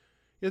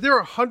Yeah, there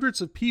are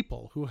hundreds of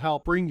people who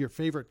help bring your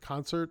favorite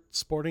concert,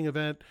 sporting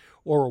event,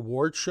 or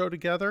award show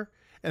together,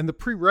 and the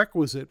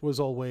prerequisite was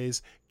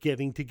always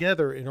getting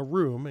together in a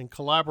room and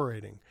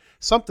collaborating,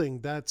 something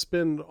that's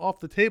been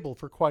off the table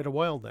for quite a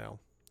while now.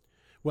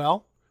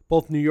 Well,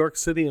 both New York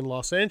City and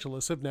Los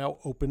Angeles have now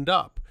opened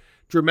up,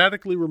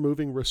 dramatically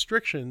removing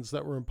restrictions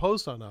that were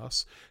imposed on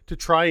us to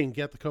try and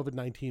get the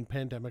COVID-19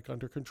 pandemic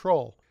under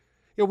control.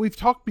 We've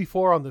talked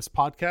before on this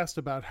podcast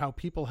about how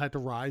people had to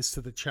rise to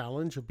the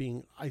challenge of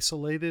being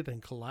isolated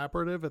and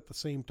collaborative at the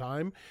same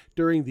time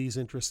during these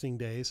interesting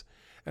days.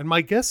 And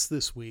my guest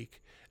this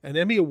week, an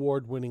Emmy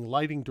Award-winning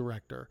lighting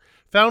director,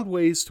 found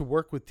ways to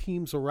work with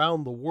teams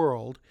around the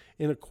world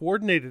in a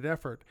coordinated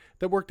effort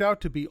that worked out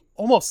to be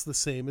almost the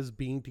same as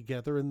being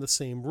together in the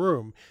same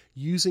room,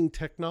 using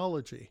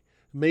technology.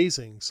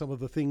 Amazing, some of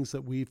the things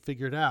that we've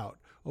figured out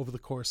over the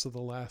course of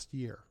the last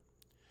year.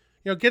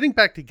 Getting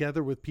back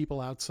together with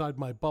people outside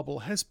my bubble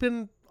has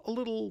been a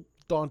little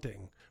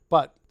daunting,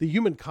 but the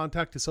human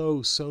contact is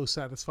oh so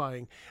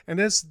satisfying. And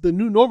as the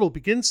new normal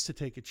begins to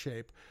take its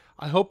shape,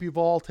 I hope you've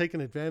all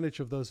taken advantage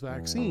of those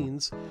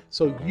vaccines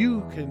so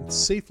you can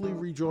safely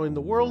rejoin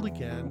the world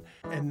again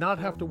and not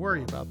have to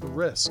worry about the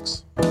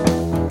risks.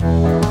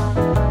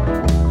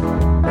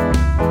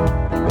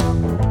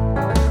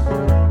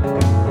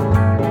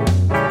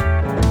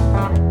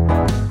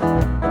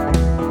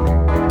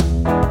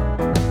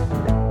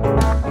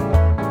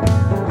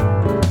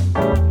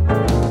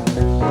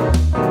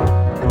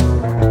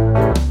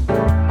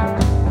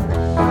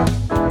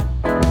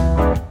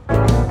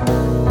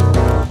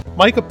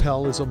 Mike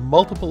Appel is a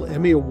multiple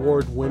Emmy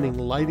Award-winning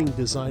lighting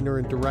designer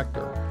and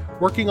director,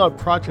 working on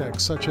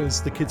projects such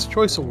as the Kids'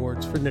 Choice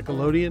Awards for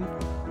Nickelodeon,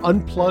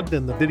 Unplugged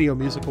and the Video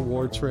Music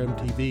Awards for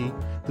MTV,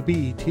 the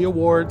BET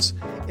Awards,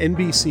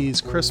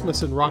 NBC's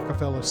Christmas in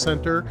Rockefeller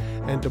Center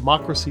and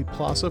Democracy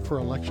Plaza for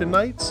election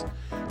nights,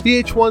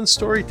 VH1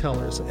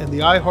 Storytellers, and the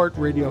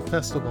iHeartRadio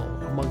Festival,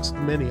 amongst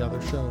many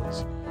other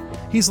shows.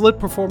 He's lit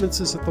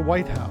performances at the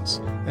White House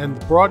and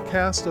the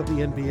broadcast of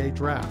the NBA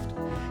Draft.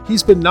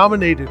 He's been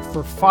nominated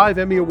for 5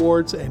 Emmy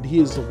Awards, and he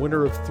is the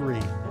winner of 3.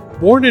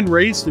 Born and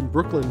raised in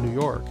Brooklyn, New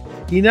York,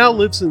 he now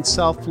lives in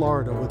South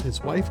Florida with his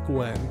wife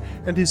Gwen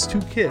and his 2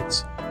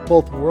 kids,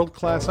 both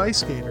world-class ice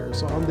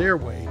skaters on their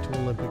way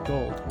to Olympic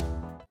gold.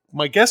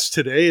 My guest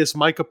today is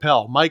Mike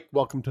Appel. Mike,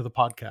 welcome to the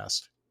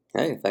podcast.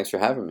 Hey, thanks for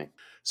having me.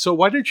 So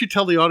why don't you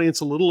tell the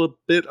audience a little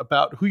bit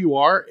about who you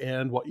are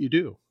and what you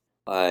do?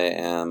 I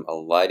am a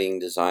lighting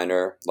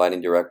designer,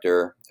 lighting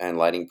director, and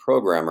lighting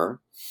programmer.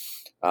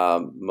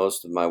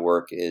 Most of my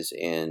work is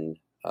in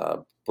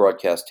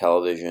broadcast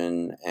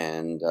television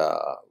and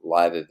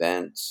live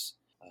events,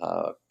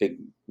 big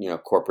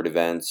corporate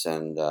events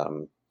and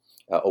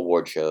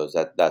award shows,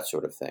 that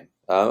sort of thing.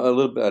 A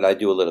little bit. I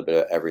do a little bit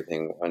of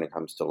everything when it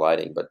comes to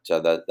lighting, but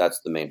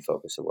that's the main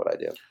focus of what I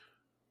do.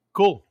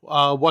 Cool.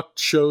 What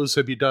shows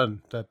have you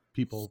done that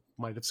people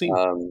might have seen?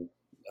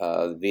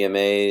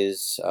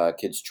 VMAs,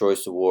 Kids'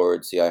 Choice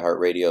Awards, the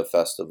iHeartRadio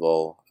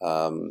Festival.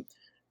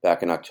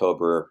 Back in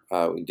October,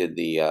 we did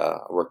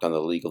worked on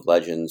the League of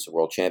Legends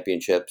World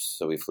Championships.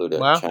 So we flew to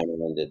China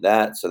and did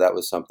that. So that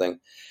was something.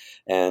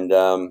 And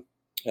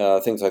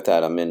things like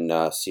that. I'm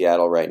in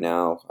Seattle right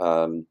now,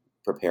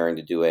 preparing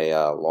to do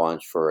a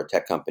launch for a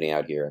tech company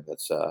out here.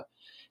 That's an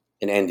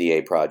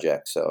NDA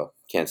project. So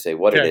can't say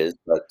what it is,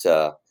 but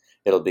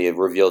it'll be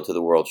revealed to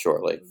the world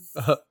shortly.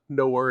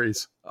 No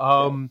worries.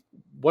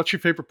 What's your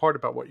favorite part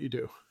about what you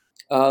do?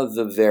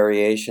 The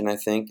variation, I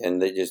think,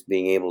 and just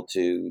being able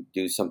to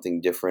do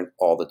something different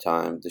all the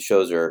time. The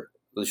shows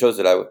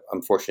that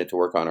I'm fortunate to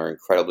work on are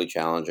incredibly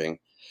challenging,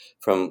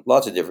 from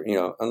lots of different,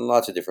 in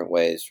lots of different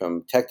ways,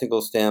 from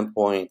technical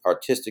standpoint,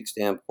 artistic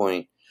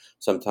standpoint,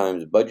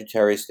 sometimes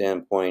budgetary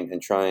standpoint,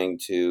 and trying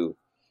to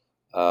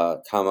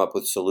come up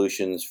with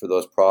solutions for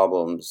those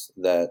problems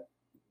that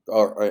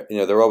are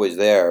they're always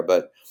there,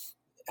 but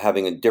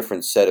having a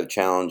different set of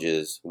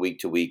challenges week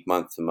to week,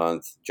 month to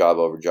month, job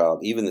over job,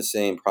 even the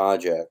same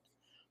project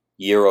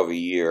year over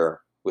year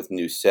with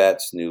new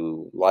sets,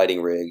 new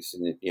lighting rigs,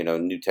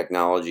 new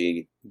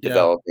technology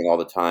developing all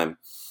the time.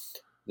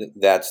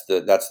 That's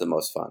the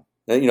most fun.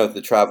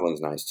 The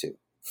traveling's nice too.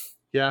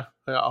 Yeah,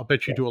 I'll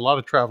bet you do a lot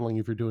of traveling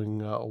if you're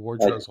doing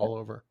award shows all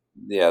over.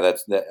 Yeah, I'm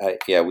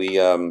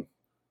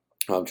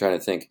trying to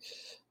think.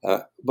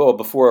 Well,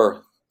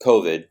 before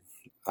COVID,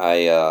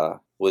 I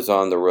was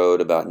on the road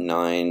about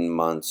 9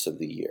 months of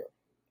the year.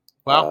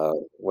 Wow.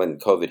 When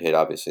COVID hit,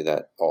 obviously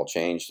that all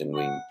changed and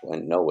we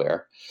went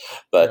nowhere.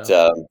 But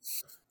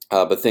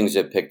things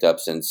have picked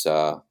up since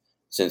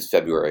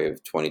February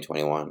of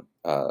 2021.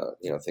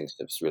 Things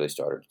have really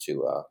started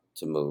to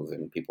move,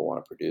 and people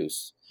want to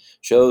produce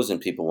shows,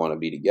 and people want to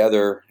be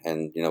together.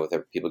 And with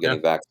people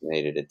getting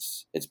vaccinated,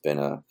 that's been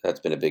a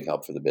big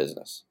help for the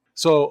business.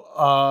 So,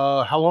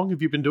 how long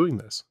have you been doing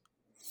this?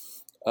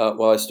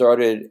 Well, I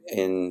started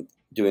in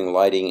doing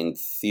lighting in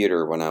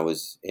theater when I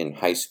was in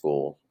high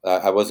school.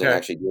 I wasn't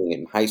actually doing it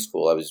in high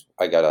school.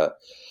 I got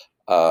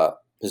a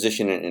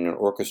position in an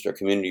orchestra,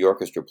 community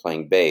orchestra,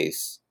 playing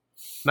bass.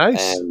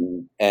 Nice.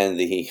 And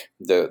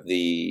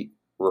the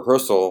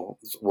rehearsals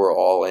were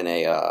all in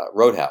a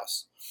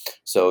roadhouse.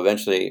 So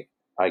eventually,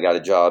 I got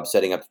a job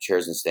setting up the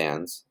chairs and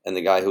stands, and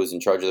the guy who was in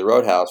charge of the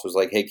roadhouse was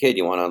like, "Hey kid,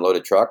 you want to unload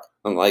a truck?"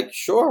 I'm like,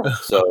 "Sure."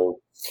 So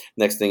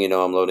next thing you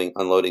know, I'm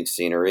unloading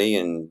scenery,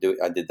 and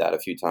I did that a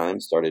few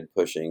times. Started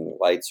pushing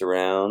lights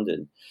around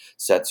and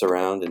sets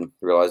around, and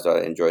realized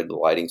I enjoyed the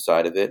lighting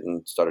side of it,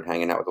 and started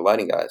hanging out with the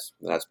lighting guys.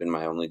 And that's been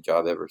my only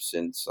job ever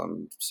since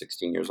I'm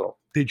 16 years old.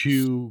 Did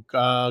you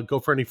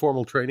go for any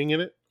formal training in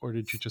it, or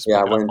did you just Yeah,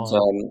 I pick it up went.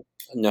 on?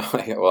 No,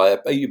 well,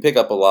 you pick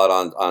up a lot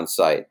on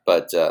site,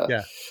 but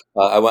Yeah.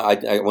 I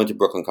went to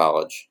Brooklyn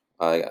College.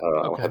 I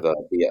Okay. have a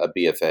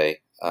BFA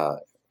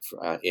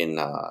in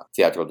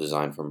theatrical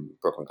design from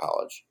Brooklyn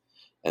College,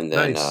 and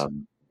then Nice.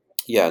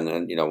 yeah, and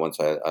then once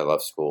I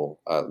left school,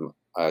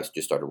 I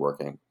just started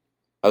working.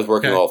 I was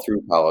working Okay. all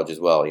through college as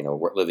well.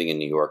 Living in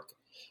New York,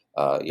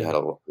 you had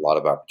Yeah. a lot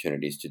of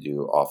opportunities to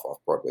do off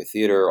Broadway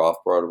theater, off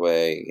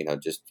Broadway.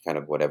 Just kind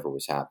of whatever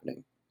was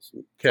happening.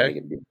 So trying to Okay.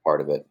 get be a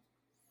part of it.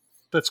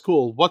 That's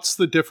cool. What's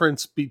the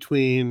difference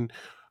between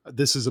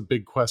this is a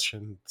big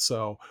question.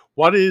 So,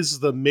 what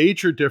is the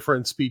major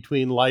difference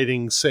between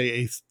lighting, say,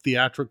 a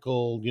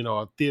theatrical,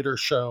 a theater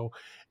show,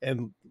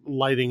 and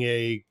lighting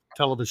a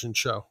television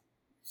show?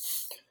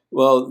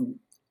 Well,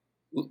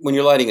 when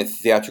you're lighting a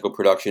theatrical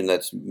production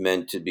that's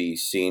meant to be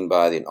seen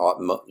by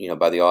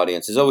by the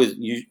audience, is always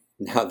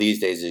now these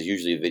days is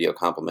usually a video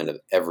complement of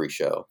every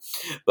show.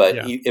 But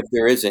Yeah. if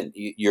there isn't,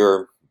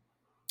 you're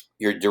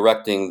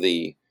directing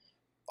the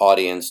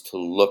audience to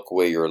look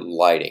where you're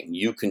lighting.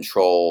 You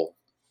control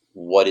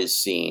what is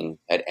seen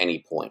at any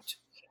point.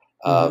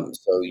 Hmm.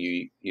 So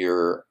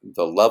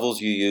the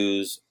levels you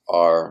use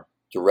are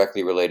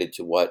directly related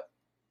to what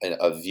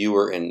a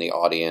viewer in the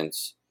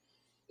audience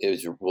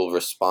will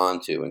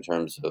respond to in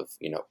terms of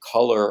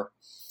color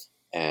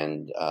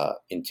and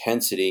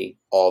intensity,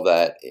 all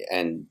that,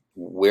 and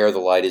where the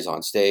light is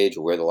on stage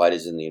or where the light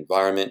is in the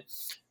environment.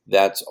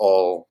 That's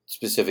all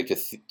specific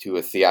to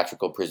a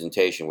theatrical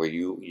presentation where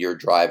you're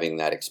driving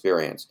that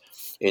experience.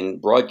 In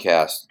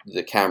broadcast,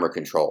 the camera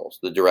controls,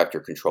 the director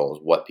controls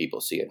what people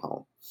see at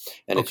home,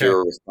 and Okay.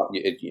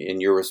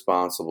 you're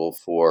responsible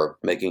for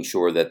making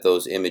sure that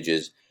those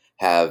images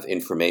have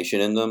information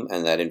in them,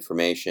 and that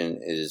information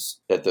is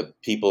that the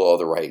people are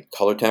the right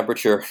color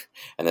temperature,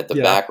 and that the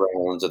Yeah.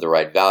 backgrounds are the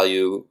right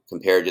value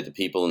compared to the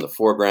people in the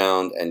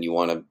foreground. And you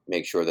want to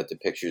make sure that the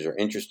pictures are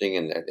interesting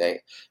and that they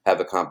have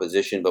a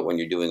composition. But when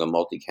you're doing a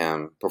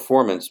multicam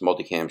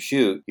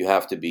shoot, you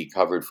have to be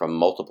covered from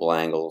multiple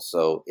angles.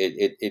 So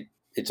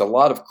it's a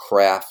lot of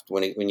craft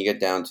when you get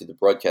down to the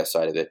broadcast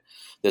side of it.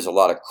 There's a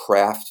lot of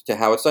craft to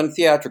how it's done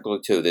theatrically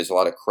too. There's a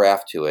lot of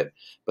craft to it,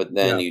 but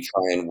then Yeah. you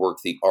try and work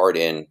the art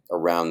in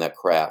around that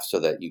craft so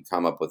that you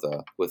come up with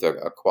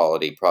a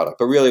quality product.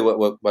 But really,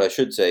 what I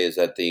should say is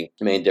that the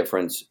main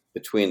difference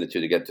between the two,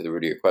 to get to the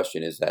root of your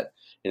question, is that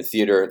in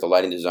theater, the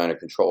lighting designer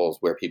controls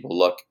where people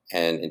look,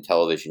 and in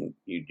television,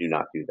 you do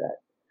not do that.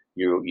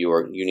 You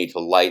need to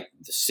light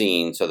the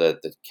scene so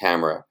that the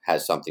camera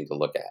has something to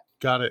look at.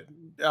 Got it.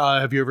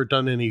 Have you ever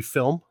done any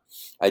film?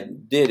 I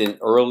did in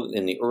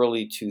the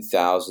early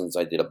 2000s.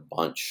 I did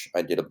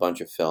a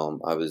bunch of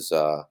film.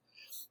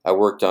 I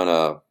worked on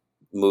a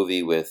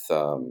movie with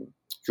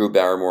Drew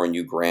Barrymore and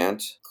Hugh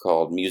Grant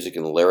called Music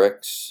and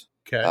Lyrics,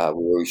 Okay.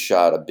 where we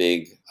shot a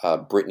big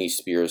Britney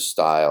Spears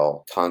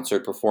style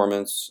concert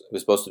performance. It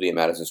was supposed to be at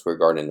Madison Square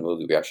Garden in the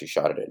movie. We actually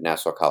shot it at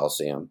Nassau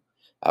Coliseum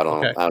Okay.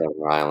 out on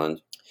Rhode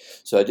Island.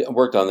 So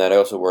worked on that. I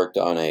also worked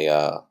on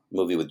a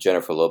movie with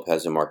Jennifer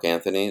Lopez and Mark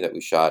Anthony that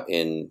we shot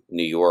in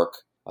New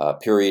York.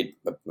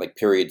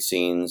 Period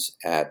scenes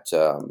at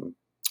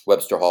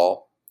Webster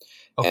Hall,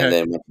 and Okay.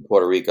 then went to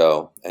Puerto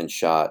Rico and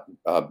shot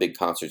big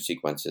concert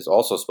sequences.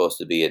 Also supposed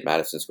to be at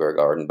Madison Square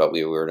Garden, but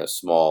we were in a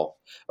small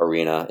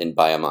arena in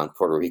Bayamon,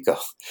 Puerto Rico.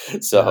 Yeah.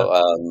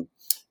 So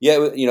yeah,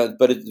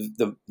 but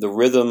the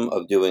rhythm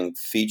of doing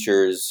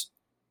features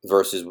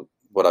versus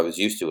what I was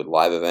used to with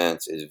live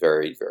events is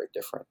very, very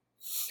different.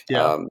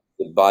 Yeah.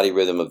 The body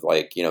rhythm of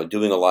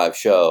doing a live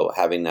show,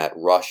 having that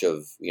rush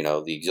of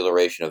the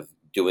exhilaration of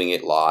doing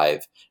it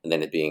live, and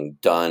then it being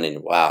done,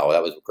 and wow,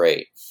 that was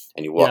great,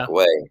 and you walk Yeah.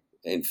 away.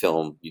 In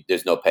film,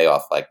 there's no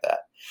payoff like that.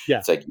 Yeah.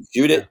 It's like you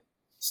shoot Yeah. it,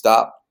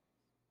 stop,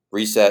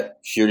 reset,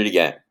 shoot it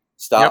again, Yep.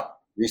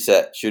 stop,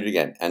 reset, shoot it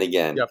again, and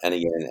again, Yep. and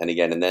again, and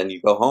again, and then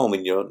you go home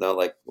and you don't know,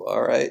 like, well,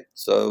 all right,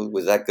 so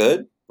was that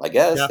good? I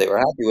guess Yeah. they were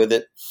happy with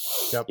it.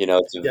 Yep.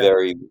 It's a Yeah.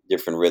 very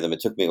different rhythm. It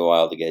took me a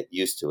while to get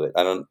used to it.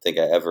 I don't think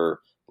I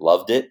ever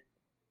loved it.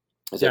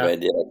 Because if Yeah. I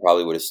did, I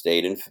probably would have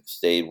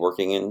stayed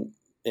working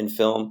in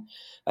film.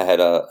 I had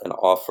an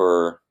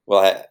offer.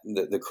 Well,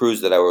 the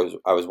crews that I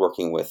was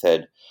working with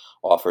had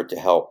offered to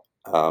help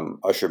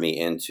usher me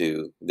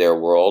into their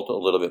world a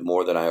little bit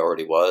more than I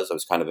already was. I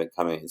was kind of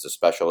coming as a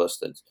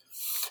specialist, and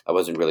I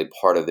wasn't really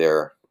part of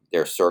their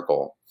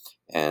circle.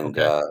 And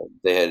Okay.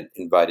 they had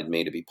invited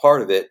me to be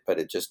part of it, but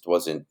it just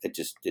wasn't. It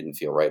just didn't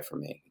feel right for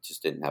me. It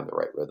just didn't have the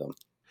right rhythm.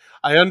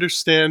 I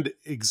understand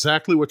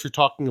exactly what you're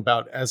talking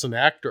about as an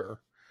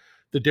actor,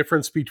 the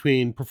difference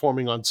between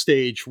performing on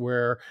stage,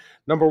 where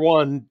number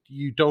one,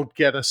 you don't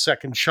get a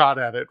second shot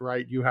at it,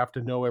 right? You have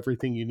to know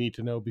everything you need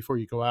to know before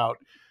you go out.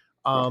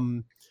 Right.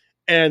 Um,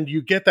 and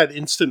you get that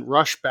instant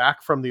rush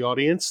back from the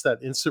audience, that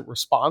instant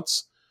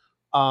response.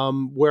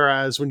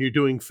 Whereas when you're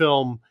doing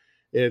film,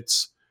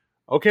 it's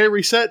okay,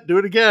 reset, do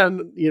it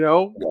again.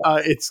 Yeah.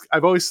 It's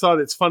I've always thought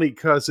it's funny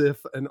because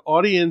if an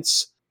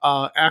audience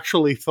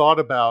actually thought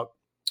about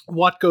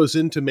what goes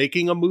into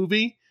making a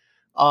movie,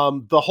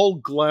 the whole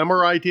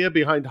glamour idea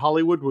behind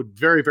Hollywood would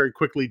very, very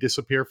quickly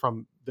disappear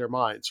from their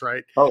minds,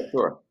 right? Oh,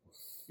 sure.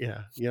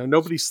 Yeah,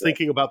 nobody's Yeah.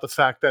 thinking about the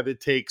fact that it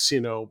takes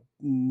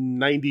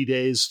 90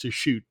 days to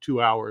shoot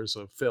 2 hours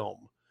of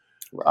film.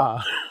 Right.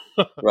 Uh,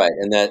 Right,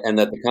 and that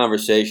the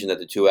conversation that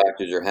the two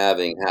actors are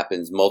having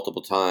happens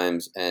multiple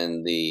times,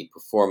 and the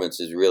performance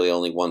is really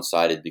only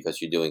one-sided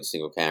because you're doing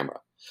single camera.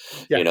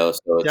 yeah,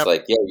 So it's yep,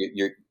 like, yeah,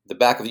 you're the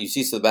back of you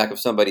see the back of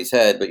somebody's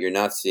head, but you're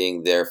not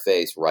seeing their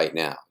face right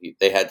now.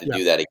 They had to yeah,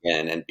 do that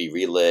again and be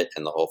relit,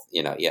 and the whole,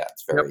 yeah,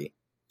 it's yep. very.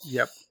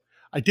 Yep.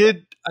 I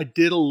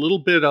did a little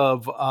bit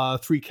of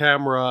three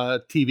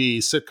camera TV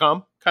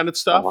sitcom kind of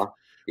stuff Uh-huh. where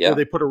Yeah,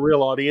 they put a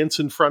real audience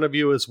in front of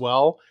you as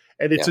well.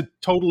 And it's yeah, a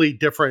totally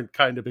different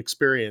kind of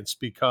experience right.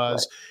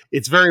 because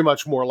it's very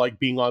much more like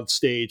being on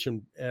stage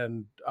and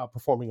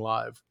performing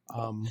live.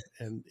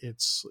 And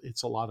it's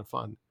a lot of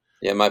fun.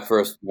 Yeah, my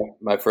first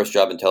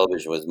job in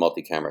television was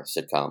multi-camera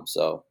sitcom,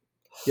 so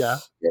Yeah.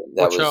 yeah,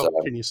 that What was show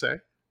can you say?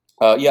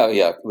 yeah,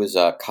 it was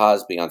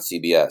Cosby on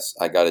CBS.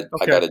 I Okay.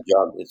 got a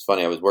job. It's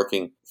funny. I was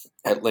working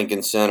at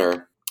Lincoln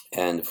Center,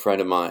 and a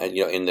friend of mine,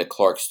 in the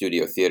Clark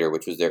Studio Theater,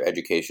 which was their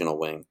educational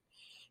wing,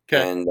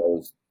 Okay. and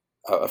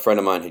a friend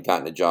of mine had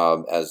gotten a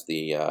job as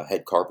the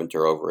head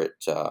carpenter over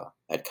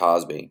at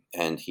Cosby,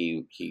 and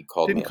he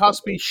called me Didn't up one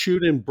Cosby day.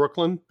 shoot in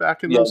Brooklyn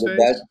back in Yeah, those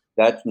days?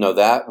 that no,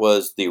 that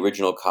was the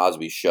original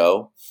Cosby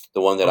Show.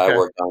 The one that I Okay.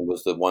 worked on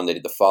was the one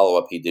that the follow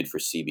up he did for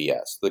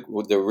CBS.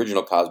 The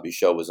original Cosby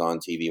Show was on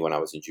TV when I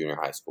was in junior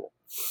high school,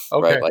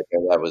 right? Okay. Like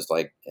that was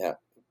like, yeah.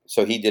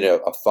 So he did a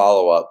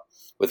follow up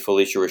with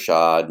Felicia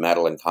Rashad,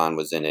 Madeline Kahn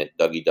was in it,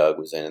 Dougie Doug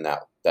was in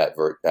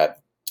that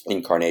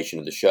incarnation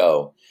of the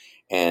show,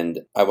 and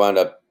I wound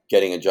up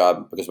getting a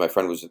job because my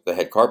friend was the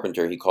head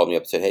carpenter. He called me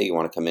up and said, "Hey, you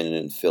want to come in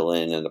and fill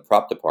in the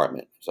prop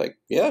department?" I was like,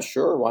 "Yeah,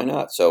 sure, why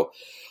not?" So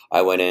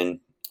I went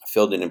in,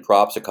 filled in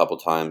props a couple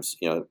times,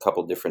 a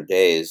couple different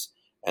days,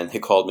 and they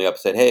called me up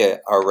and said, "Hey,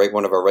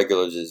 one of our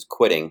regulars is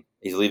quitting.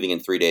 He's leaving in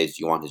 3 days.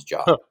 Do you want his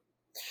job?" Huh.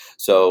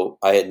 So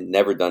I had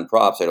never done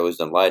props. I'd always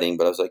done lighting,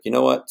 but I was like, you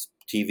know what? It's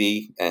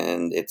TV,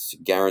 and it's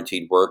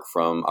guaranteed work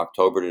from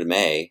October to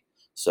May.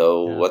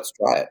 So Yeah. let's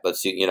try it.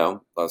 Let's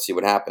see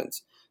what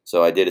happens.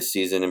 So I did a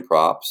season in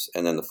props,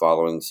 and then the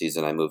following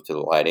season I moved to the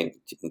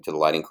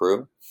lighting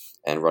crew,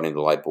 and running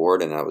the light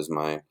board, and that was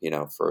my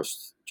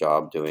first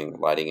job doing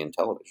lighting in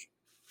television.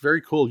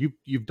 Very cool.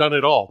 You've done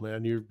it all,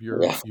 man.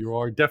 Yeah. You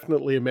are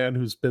definitely a man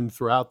who's been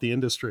throughout the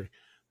industry.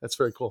 That's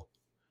very cool.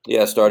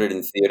 Yeah, I started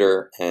in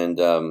theater and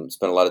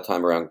spent a lot of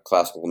time around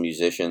classical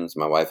musicians.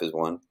 My wife is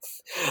one.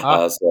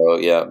 Ah, So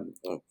yeah,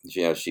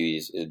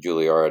 she's a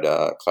Juilliard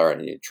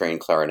trained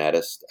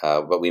clarinetist.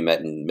 But we met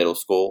in middle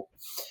school,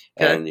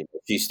 okay. and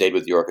she stayed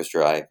with the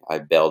orchestra. I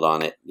bailed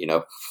on it,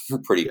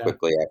 pretty Yeah.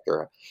 quickly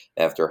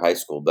after high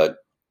school. But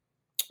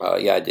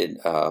yeah, I did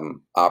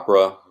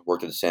opera.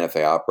 Worked at the Santa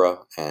Fe Opera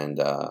and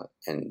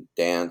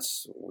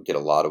dance. We did a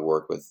lot of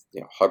work with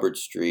Hubbard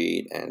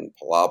Street and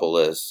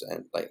Palabolis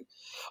and like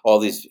all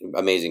these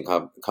amazing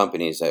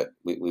companies that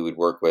we would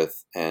work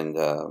with, and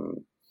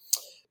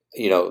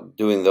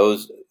doing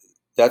those.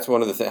 That's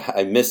one of the things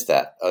I missed.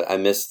 That I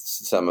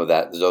missed some of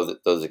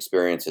those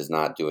experiences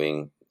not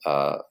doing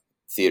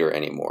theater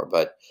anymore.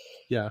 But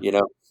Yeah.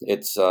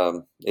 it's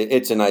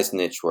a nice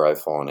niche where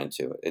I've fallen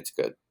into. It's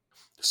good.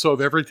 So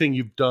of everything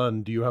you've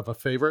done, do you have a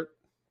favorite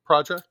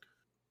project?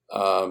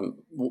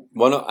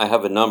 I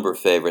have a number of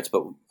favorites,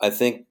 but I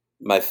think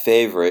my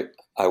favorite,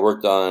 I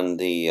worked on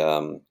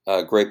the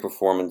great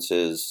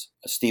performances,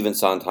 Stephen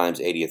Sondheim's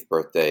 80th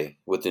birthday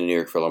with the New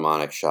York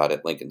Philharmonic shot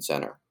at Lincoln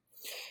Center.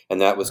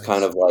 And that was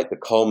kind Nice. of like the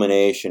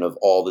culmination of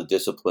all the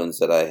disciplines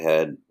that I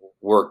had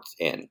worked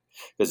in.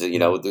 Because,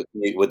 Yeah. with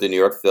the New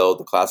York Phil,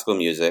 the classical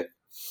music,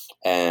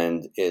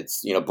 and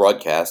it's,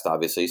 broadcast,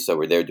 obviously. So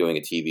we're there doing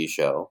a TV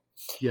show,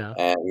 Yeah.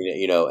 and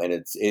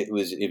and it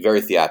was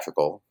very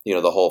theatrical.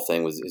 The whole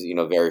thing was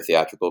very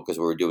theatrical because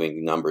we were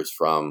doing numbers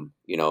from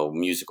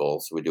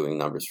musicals. We're doing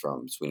numbers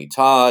from Sweeney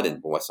Todd and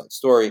West Side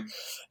Story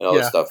and all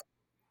this Yeah. stuff,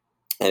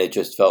 and it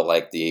just felt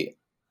like the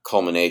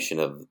culmination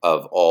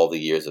of all the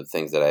years of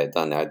things that I had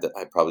done. I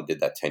probably did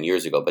that 10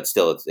 years ago, but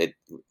still it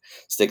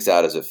sticks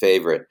out as a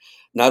favorite.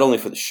 not only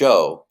for the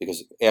show,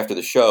 because after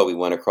the show we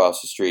went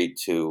across the street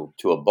to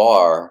a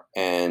bar,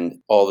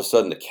 and all of a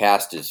sudden the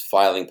cast is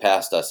filing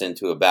past us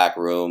into a back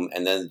room,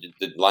 and then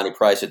Lonnie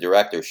Price, the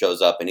director,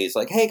 shows up and he's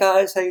like, "Hey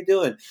guys, how you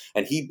doing?"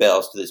 And he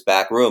bails to this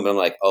back room, and I'm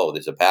like, "Oh,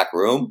 there's a back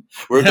room?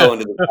 We're Yeah. going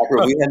to the back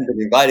room. We hadn't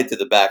been invited to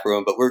the back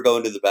room, but we're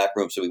going to the back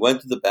room." So we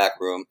went to the back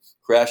room,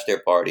 crashed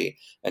their party,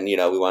 and we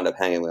wound up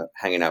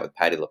hanging out with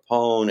Patty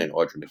LaPone and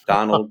Audra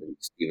McDonald and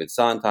Stephen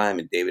Sondheim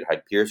and David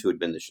Hyde Pierce, who had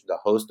been the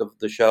host of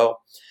the show.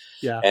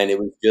 Yeah. And it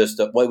was just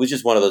it was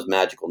just one of those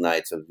magical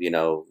nights of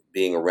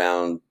being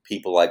around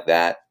people like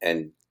that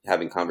and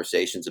having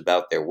conversations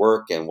about their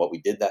work and what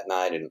we did that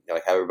night, and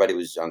like how everybody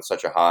was on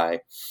such a high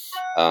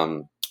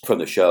from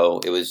the show.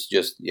 It was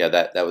just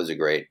that was a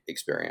great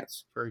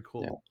experience. Very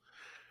cool. Yeah.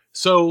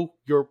 So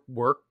your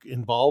work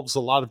involves a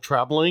lot of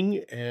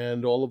traveling,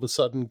 and all of a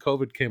sudden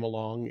COVID came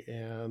along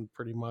and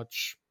pretty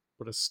much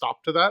put a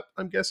stop to that,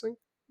 I'm guessing.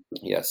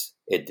 Yes,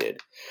 it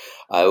did.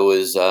 I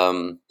was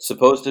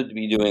supposed to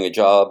be doing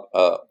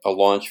a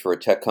launch for a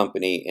tech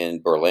company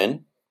in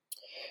Berlin,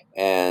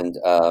 and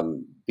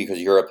because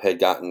Europe had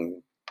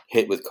gotten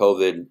hit with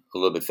COVID a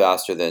little bit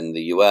faster than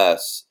the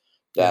U.S.,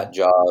 Yeah. that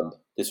job.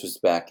 This was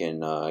back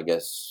in I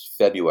guess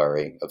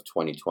February of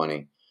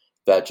 2020.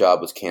 That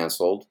job was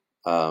canceled.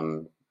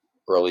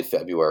 Early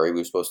February, we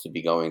were supposed to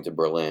be going to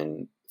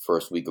Berlin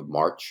first week of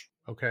March,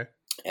 Okay.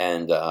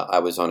 and I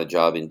was on a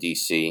job in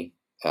D.C.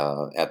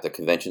 At the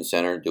convention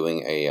center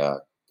doing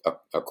a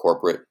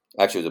corporate.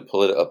 Actually, it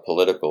was a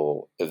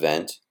political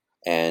event,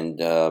 and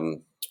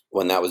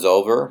when that was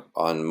over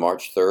on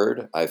March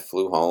 3rd, I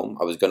flew home.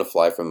 I was going to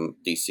fly from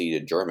DC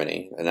to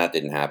Germany, and that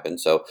didn't happen.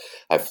 So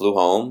I flew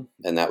home,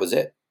 and that was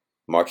it.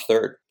 March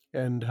 3rd.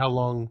 And how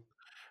long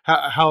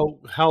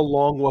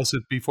was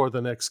it before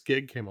the next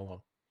gig came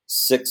along?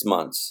 6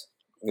 months.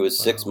 It was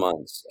six Wow.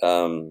 months.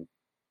 The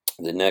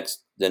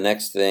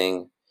next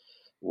thing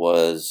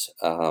was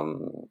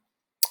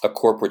a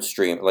corporate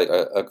stream, like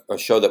a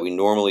show that we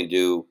normally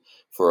do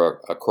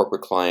for a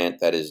corporate client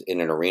that is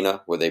in an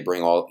arena where they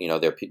bring all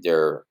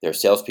their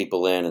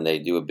salespeople in, and they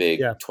do a big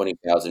Yeah.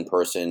 20,000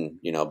 person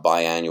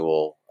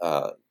biannual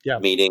Yeah.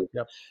 meeting.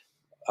 Yep.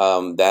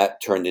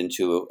 That turned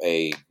into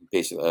a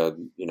basically a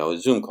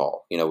Zoom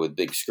call, with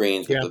big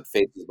screens with Yeah. the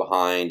faces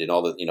behind and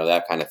all the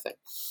that kind of thing.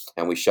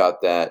 And we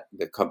shot that.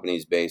 The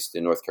company's based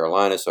in North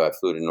Carolina, so I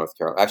flew to North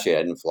Carolina. Actually,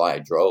 I didn't fly; I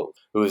drove.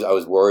 I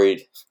was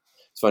worried.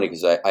 It's funny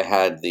because I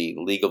had the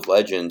League of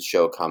Legends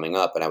show coming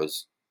up, and I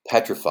was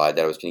petrified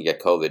that I was going to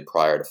get COVID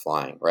prior to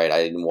flying. Right?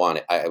 I didn't want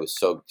it. I was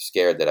so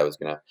scared that I was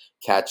going to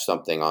catch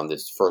something on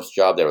this first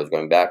job that I was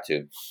going back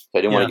to. So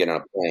I didn't want Yeah. to get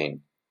on a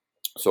plane.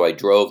 So I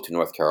drove to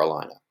North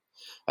Carolina.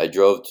 I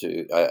drove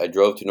to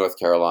North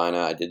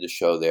Carolina. I did the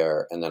show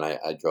there, and then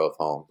I drove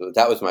home. So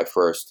that was my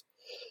first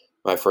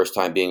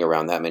time being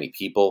around that many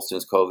people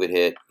since COVID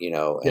hit. And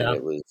Yeah.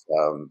 it was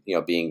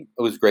it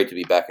was great to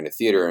be back in the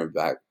theater and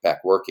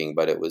back working,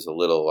 but it was a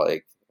little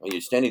like when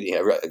you're standing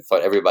there. I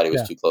thought everybody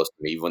was Yeah. too close to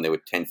me, even when they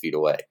were 10 feet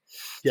away.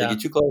 So Yeah. you're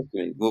too close to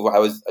me. Move. I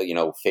was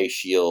face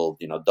shield,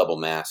 double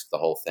mask, the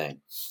whole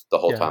thing, the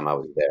whole Yeah. time I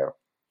was there.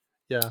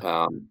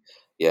 Yeah.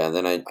 Yeah, and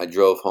then I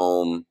drove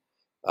home.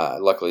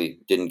 Luckily,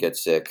 didn't get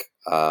sick.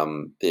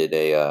 Did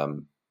a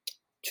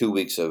 2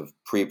 weeks of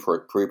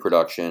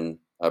pre-production,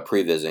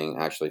 pre-vising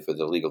actually for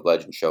the League of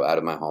Legends show out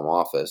of my home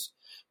office,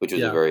 which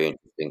was a Yeah. very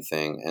interesting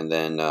thing. And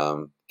then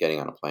getting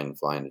on a plane and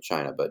flying to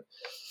China. But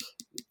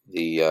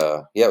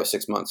it was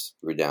 6 months.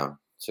 We were down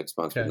 6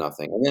 months with Okay.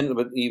 nothing. And then,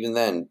 but even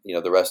then,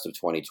 the rest of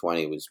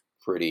 2020 was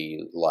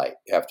pretty light.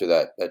 After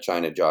that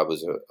China job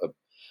was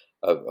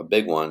a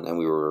big one, and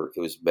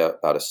it was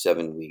about a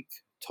 7 week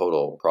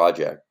total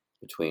project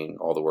between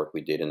all the work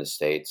we did in the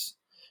States,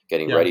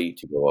 getting Yeah. ready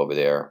to go over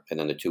there, and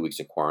then the 2 weeks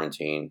of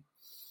quarantine,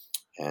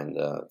 and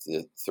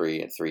the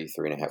three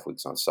and a half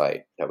weeks on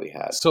site that we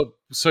had. So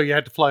you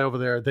had to fly over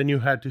there, then you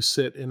had to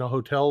sit in a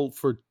hotel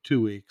for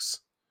 2 weeks.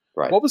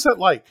 Right. What was that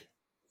like?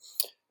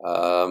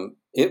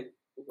 It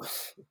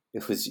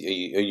it was a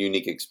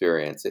unique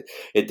experience.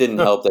 It didn't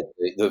help that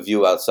the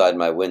view outside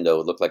my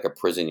window looked like a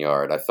prison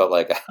yard. I felt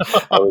like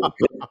I was,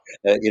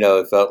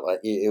 it felt like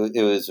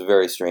it was a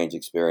very strange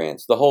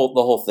experience. The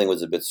whole thing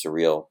was a bit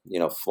surreal.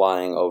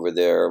 Flying over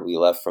there, we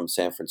left from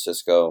San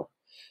Francisco,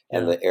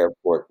 and Yeah.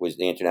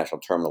 the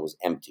international terminal was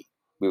empty.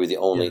 We were the Yeah.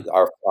 only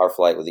our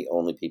flight were the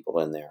only people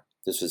in there.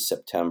 This was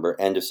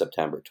end of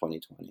September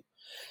 2020,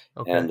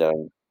 Okay.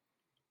 and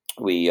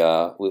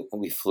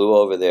we flew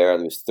over there.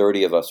 There was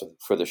 30 of us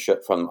for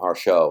from our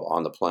show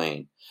on the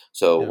plane.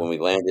 So Yeah. when we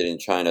landed in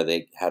China,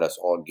 they had us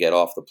all get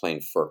off the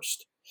plane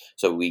first.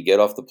 So we get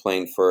off the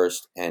plane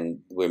first,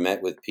 and we're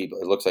met with people.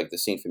 It looks like the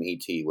scene from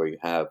ET, where you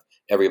have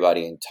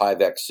everybody in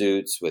Tyvek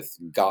suits with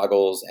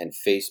goggles and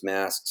face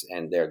masks,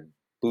 and their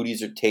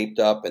booties are taped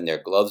up, and their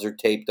gloves are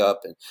taped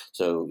up, and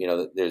so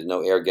there's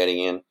no air getting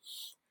in.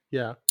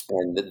 Yeah.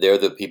 And they're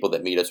the people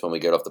that meet us when we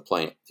get off the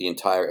plane. The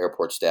entire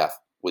airport staff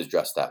was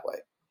dressed that way.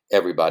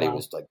 Everybody Wow.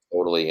 was like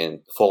totally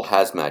in full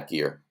hazmat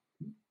gear.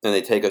 And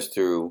they take us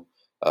through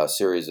a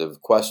series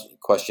of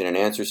question and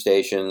answer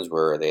stations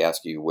where they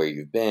ask you where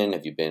you've been.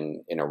 Have you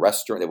been in a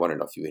restaurant? They want to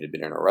know if you had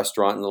been in a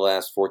restaurant in the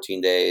last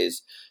 14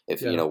 days.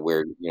 If Yeah.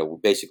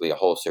 basically a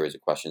whole series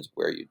of questions of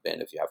where you've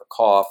been. If you have a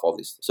cough, all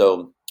these.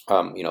 So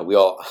we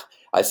all.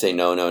 I say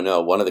no, no, no.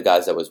 One of the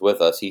guys that was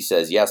with us, he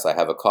says, yes, I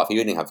have a cough. He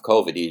didn't have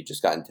COVID. He had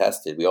just gotten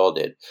tested. We all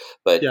did.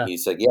 But Yeah. he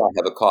said, yeah, I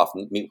have a cough.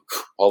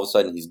 All of a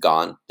sudden, he's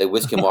gone. They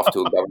whisk him off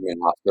to a government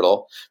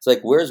hospital. It's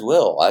like, where's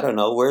Will? I don't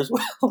know. Where's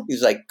Will?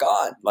 He's like,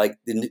 gone. Like,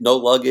 no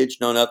luggage,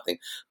 no nothing.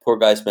 Poor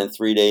guy spent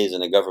 3 days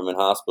in a government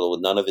hospital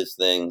with none of his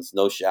things,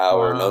 no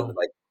shower, no, Wow.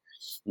 like,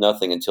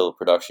 nothing until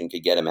production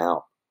could get him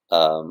out.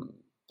 Um,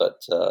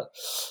 but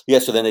yeah,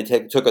 so then they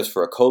took us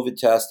for a COVID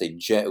test.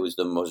 It was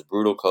the most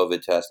brutal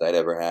COVID test I'd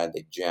ever had.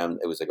 They jammed.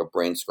 It was like a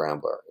brain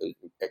scrambler.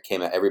 It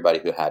came out. Everybody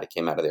who had it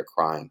came out of there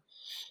crying.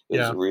 It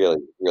was Yeah.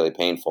 really, really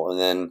painful. And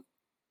then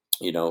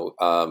you know,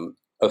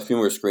 a few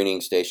more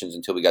screening stations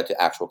until we got to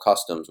actual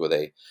customs, where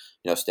they,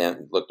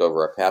 looked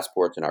over our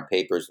passports and our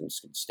papers and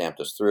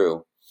stamped us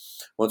through.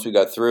 Once we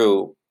got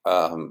through,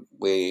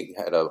 we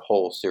had a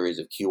whole series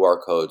of QR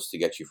codes to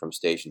get you from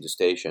station to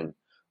station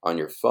on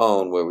your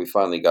phone, where we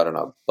finally got on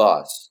a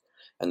bus,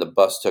 and the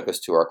bus took us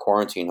to our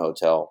quarantine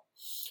hotel.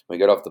 When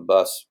we got off the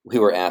bus, we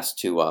were asked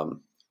to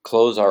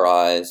close our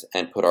eyes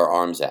and put our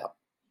arms out.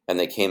 And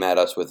they came at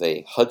us with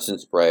a Hudson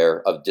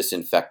sprayer of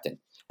disinfectant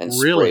and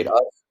sprayed Really?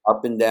 us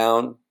up and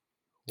down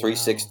Wow.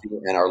 360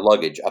 and our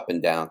luggage up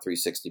and down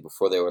 360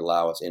 before they would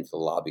allow us into the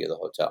lobby of the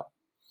hotel.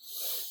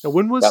 Now,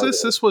 when was That was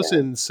this? This was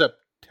in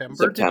September,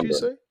 did you September,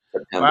 say?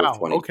 September of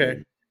Wow. Okay.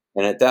 2020.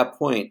 And at that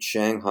point,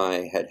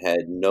 Shanghai had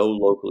had no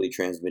locally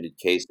transmitted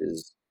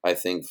cases, I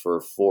think,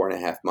 for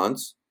 4.5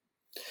 months.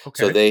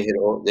 So Okay.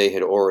 they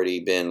had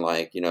already been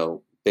like,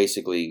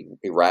 basically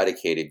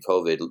eradicated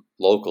COVID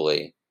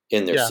locally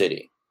in their Yeah.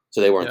 city. So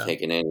they weren't Yeah.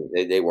 taking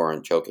any, they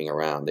weren't choking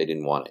around. They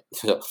didn't want it.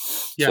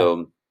 Yeah.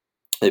 So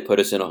they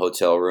put us in a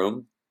hotel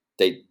room.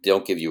 They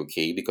don't give you a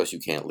key because you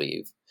can't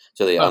leave.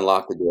 So they Huh.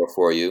 unlock the door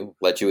for you,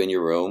 let you in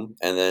your room,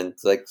 and then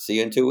it's like, see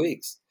you in 2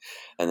 weeks.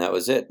 And that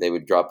was it. They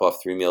would drop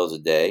off 3 meals a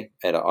day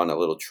on a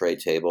little tray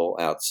table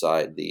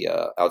outside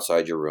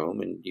your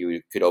room, and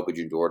you could open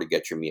your door to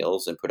get your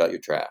meals and put out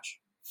your trash.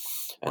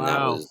 And that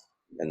Wow. was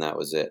and that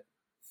was it.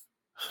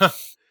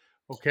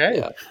 Okay.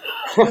 Yeah.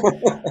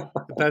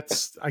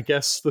 That's, I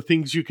guess, the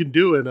things you can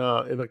do in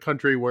a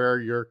country where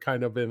you're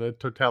kind of in a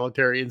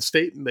totalitarian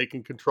state and they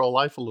can control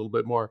life a little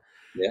bit more.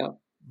 Yeah.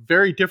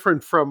 Very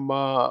different from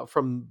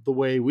the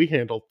way we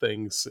handle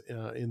things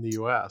in the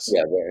U.S.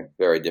 Yeah, very,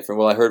 very different.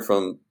 Well, I heard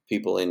from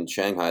people in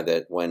Shanghai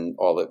that when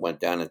all that went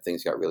down and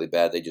things got really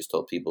bad, they just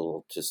told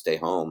people to stay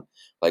home,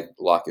 like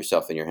lock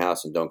yourself in your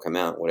house and don't come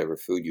out. Whatever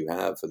food you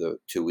have for the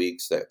 2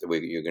 weeks that the way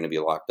you're going to be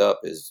locked up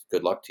is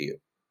good luck to you.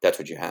 That's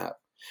what you have.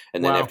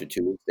 And then Wow. after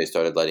 2 weeks, they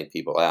started letting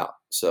people out.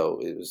 So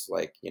it was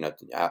like,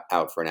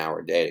 out for an hour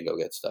a day to go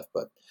get stuff.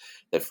 But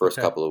that first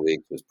Okay. couple of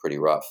weeks was pretty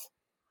rough.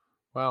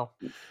 Wow.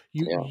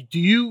 Yeah. Do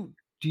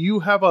you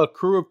have a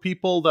crew of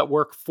people that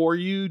work for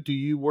you? Do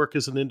you work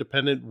as an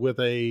independent with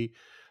a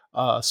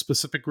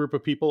specific group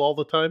of people all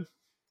the time?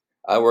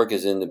 I work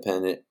as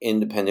independent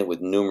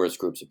with numerous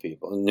groups of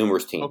people,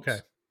 numerous Okay. teams. Okay.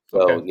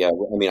 So yeah,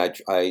 I mean,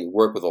 I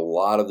work with a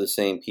lot of the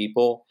same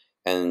people,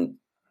 and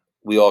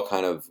we all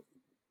kind of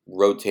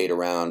rotate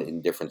around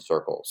in different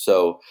circles.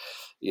 So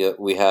yeah,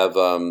 we have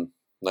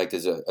like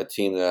there's a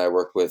team that I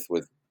work with.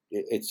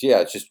 It's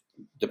just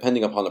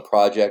depending upon the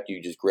project,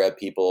 you just grab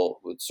people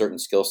with certain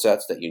skill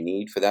sets that you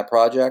need for that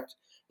project,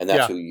 and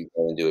that's Yeah. who you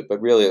go and do it. But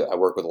really, I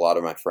work with a lot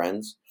of my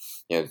friends.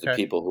 The Okay.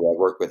 people who I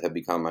work with have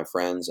become my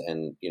friends,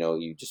 and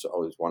you just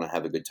always want to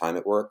have a good time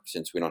at work.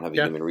 Since we don't have a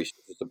Yeah. human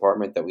resources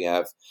department, that we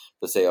have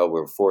to say, oh,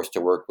 we're forced to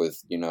work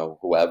with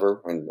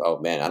whoever, and oh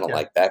man, I don't Yeah.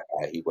 like that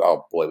guy.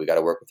 Oh boy, we got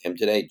to work with him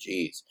today.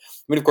 Jeez.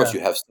 I mean, of course, Yeah.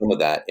 you have some of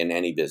that in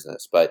any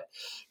business, but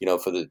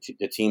for the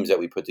teams that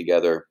we put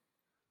together,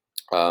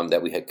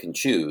 that can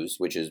choose,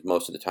 which is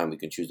most of the time we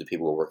can choose the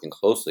people we're working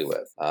closely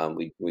with.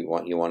 We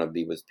want to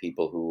be with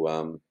people who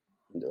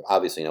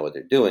obviously know what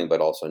they're doing,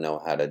 but also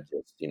know how to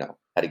just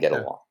how to get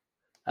Yeah. along.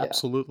 Yeah.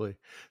 Absolutely. Yeah.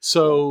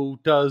 So,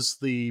 does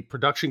the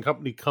production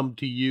company come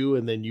to you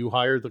and then you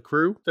hire the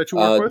crew that you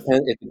work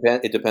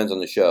with? It depends on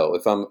the show.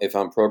 If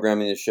I'm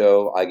programming the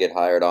show, I get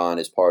hired on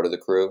as part of the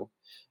crew. Okay.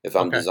 If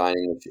I'm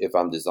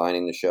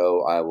designing the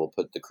show, I will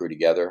put the crew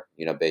together.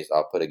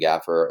 I'll put a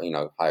gaffer.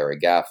 Hire a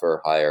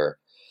gaffer. Hire,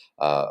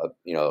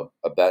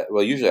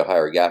 well, usually I'll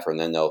hire a gaffer, and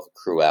then they'll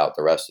crew out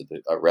the rest of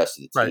the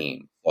Right.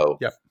 team. So,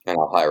 Yep. and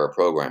I'll hire a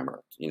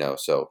programmer.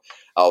 So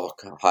I'll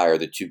hire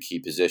the two key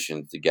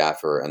positions, the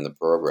gaffer and the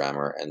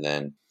programmer, and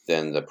then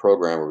the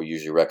programmer will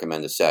usually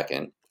recommend a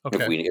second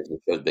Okay. if the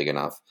show's big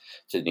enough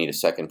to need a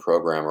second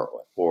programmer,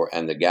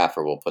 and the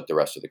gaffer will put the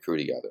rest of the crew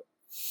together.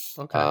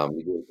 Okay.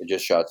 We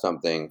just shot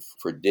something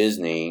for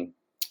Disney,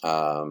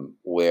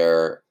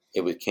 where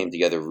came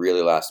together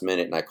really last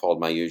minute, and I called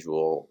my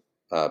usual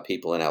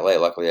people in LA.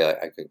 Luckily,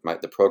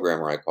 the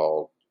programmer I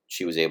called,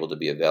 she was able to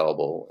be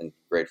available, and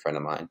great friend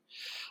of mine.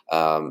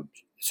 Um,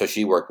 so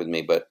she worked with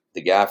me, but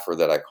the gaffer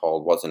that I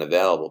called wasn't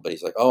available, but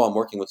he's like, "Oh, I'm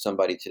working with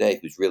somebody today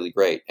who's really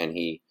great," and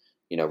he,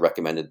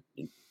 recommended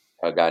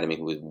a guy to me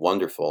who was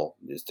wonderful.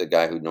 It's the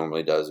guy who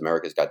normally does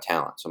America's Got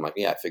Talent. So I'm like,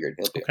 yeah, I figured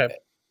he'll be Okay. okay.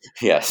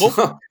 Yes,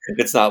 Cool.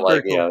 it's not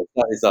like Very cool.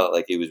 it's not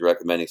like he was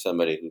recommending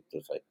somebody who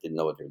just like didn't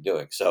know what they were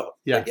doing. So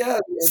like, Yeah. yeah,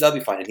 that'll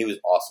be fine. And he was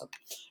awesome.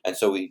 And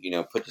so we,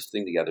 put this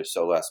thing together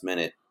so last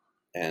minute,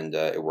 and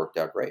it worked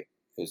out great.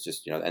 It was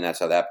just, and that's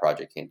how that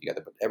project came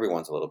together. But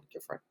everyone's a little bit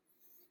different.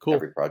 Cool.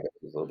 Every project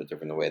is a little bit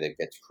different the way that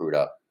gets crewed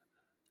up.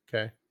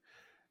 Okay.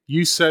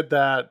 You said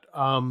that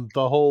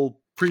the whole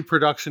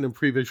pre-production and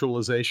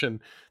pre-visualization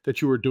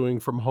that you were doing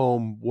from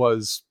home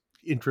was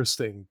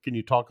interesting. Can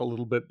you talk a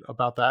little bit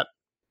about that?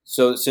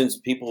 So since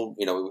people,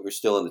 we were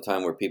still in the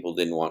time where people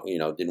didn't want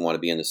to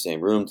be in the same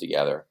room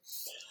together.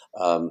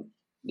 Um,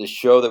 the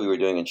show that we were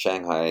doing in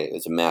Shanghai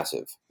is a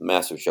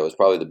massive show. It's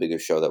probably the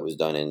biggest show that was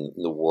done in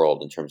the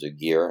world in terms of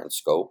gear and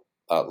scope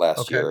last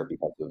Okay. year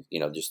because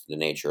of just the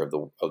nature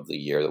of the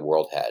year the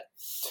world had,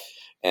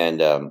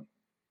 and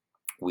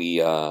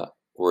we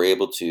were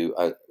able to.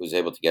 I was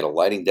able to get a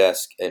lighting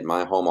desk at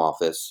my home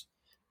office,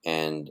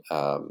 and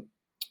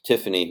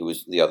Tiffany, who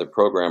was the other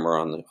programmer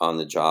on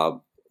the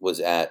job, was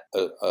at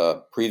a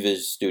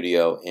previs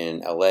studio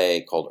in LA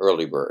called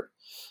Early Bird.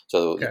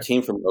 So the Okay.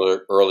 team from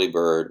Early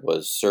Bird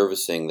was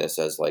servicing this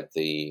as like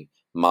the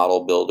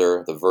model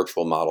builder, the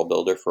virtual model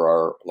builder for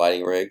our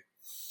lighting rig.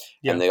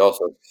 And Yeah. they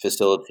also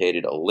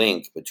facilitated a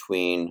link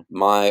between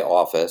my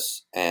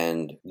office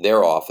and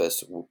their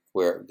office,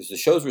 where because the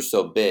shows were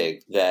so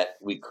big that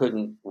we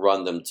couldn't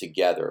run them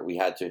together. We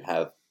had to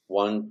have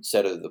one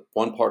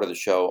part of the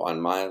show on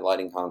my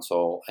lighting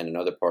console and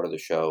another part of the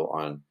show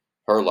on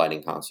her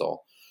lighting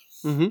console.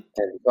 Mm-hmm.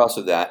 And because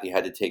of that, you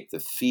had to take the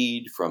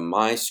feed from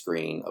my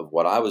screen of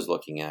what I was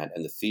looking at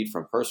and the feed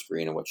from her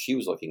screen and what she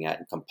was looking at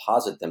and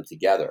composite them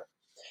together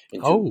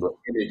into Oh, an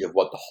image of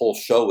what the whole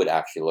show would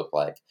actually look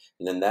like.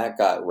 And then that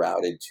got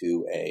routed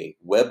to a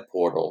web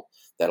portal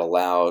that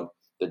allowed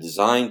the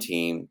design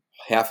team,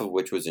 half of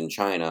which was in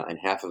China and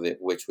half of it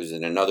which was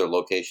in another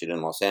location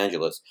in Los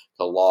Angeles,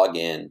 to log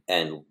in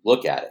and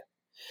look at it.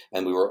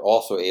 And we were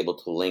also able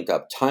to link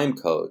up time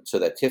code so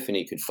that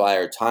Tiffany could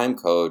fire time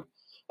code,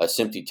 a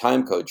SMPTE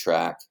time code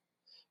track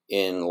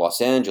in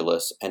Los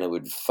Angeles, and it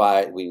would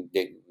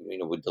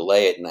would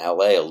delay it in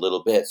LA a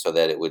little bit so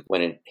that it would,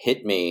 when it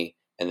hit me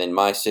and then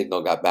my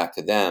signal got back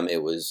to them,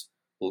 it was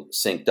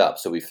synced up.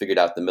 So we figured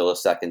out the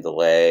millisecond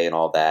delay and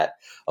all that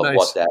of what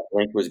nice. that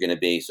link was going to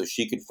be. So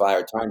she could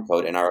fire time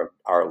code, and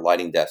our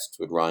lighting desks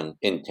would run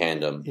in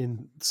tandem.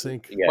 In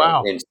sync. Yeah,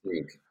 Wow. in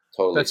sync,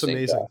 totally That's synced up.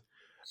 amazing. Yeah.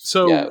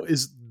 So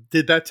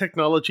did that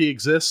technology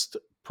exist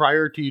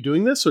prior to you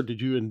doing this, or did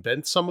you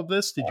invent some of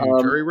this? Did you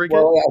jury rig it?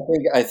 Well,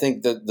 I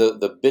think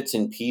the bits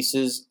and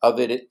pieces of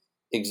it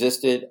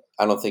existed.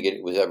 I don't think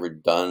it was ever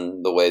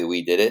done the way that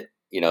we did it.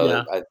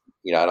 Yeah.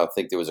 I don't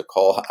think there was a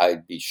call.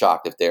 I'd be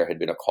shocked if there had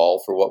been a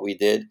call for what we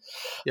did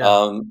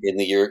Yeah. in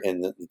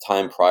the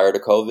time prior to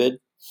COVID.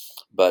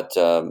 But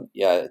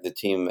yeah, the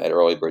team at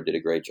Early Bird did a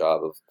great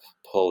job of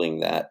pulling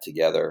that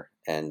together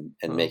and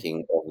Oh,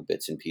 making all the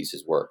bits and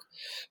pieces work.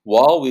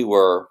 While we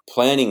were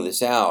planning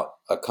this out,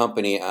 a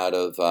company out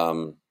of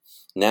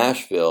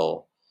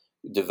Nashville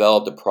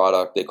developed a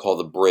product they call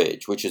the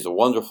Bridge, which is a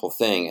wonderful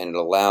thing, and it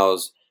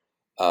allows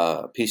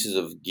pieces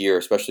of gear,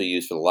 especially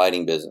used for the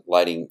lighting business,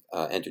 lighting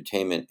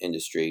entertainment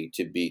industry,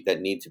 that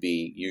need to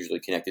be usually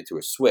connected to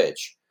a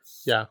switch.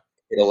 yeah.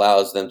 It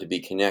allows them to be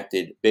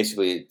connected.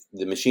 Basically,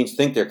 the machines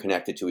think they're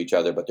connected to each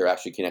other, but they're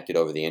actually connected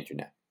over the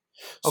internet.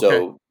 Okay.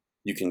 So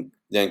you can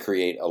then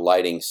create a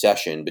lighting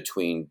session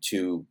between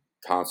two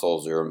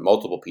consoles or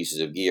multiple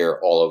pieces of gear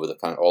all over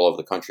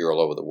the country or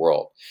all over the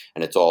world,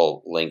 and it's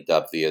all linked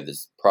up via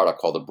this product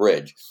called the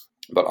Bridge.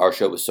 But our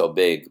show was so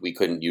big we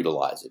couldn't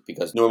utilize it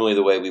because normally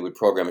the way we would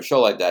program a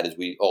show like that is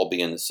we'd all be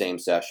in the same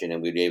session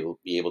and we'd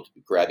be able to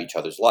grab each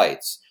other's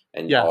lights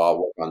and, Yeah. oh, I'll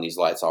work on these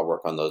lights, I'll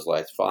work on those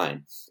lights,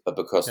 fine. But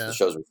because Yeah.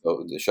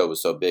 the show was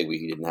so big,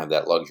 we didn't have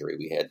that luxury.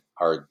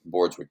 Our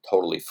boards were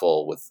totally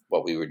full with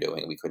what we were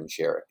doing. We couldn't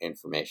share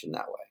information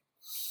that way.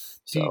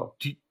 So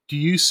Do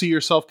you see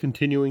yourself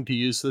continuing to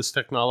use this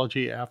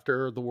technology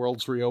after the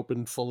world's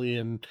reopened fully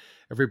and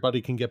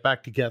everybody can get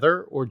back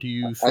together, or do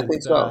you I think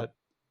think so. that?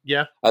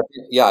 Yeah.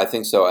 Yeah, I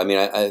think so. I mean,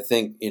 I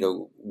think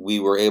we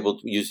were able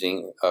to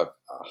using a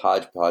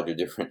hodgepodge of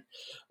different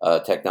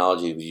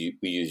technology.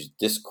 We used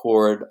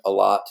Discord a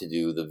lot to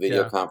do the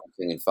video Yeah.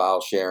 conferencing and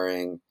file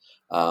sharing.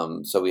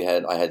 So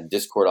I had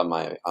Discord on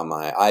my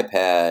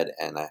iPad,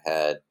 and I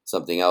had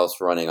something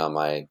else running on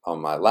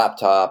my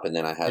laptop, and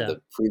then I had Yeah.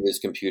 the previous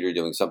computer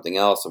doing something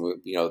else,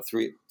 and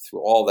through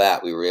all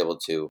that we were able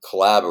to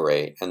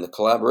collaborate, and the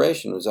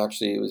collaboration it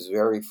was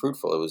very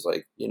fruitful. It was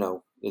like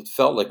it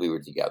felt like we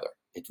were together.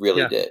 It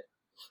really Yeah. did.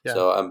 Yeah.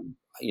 So and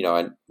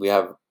we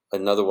have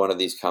another one of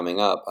these coming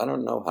up. I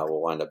don't know how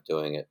we'll wind up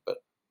doing it, but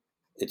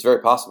it's very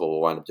possible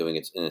we'll wind up doing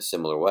it in a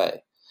similar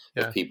way.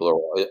 Yeah. If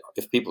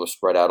people are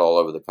spread out all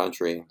over the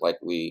country like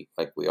we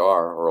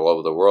are, or all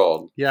over the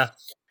world. Yeah.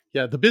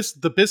 Yeah. The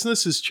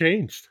business has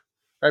changed.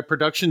 Right.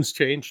 Production's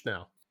changed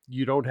now.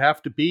 you don't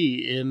have to be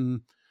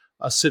in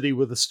a city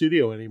with a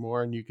studio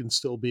anymore, and you can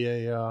still be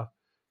a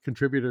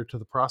contributor to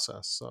the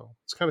process. So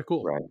it's kind of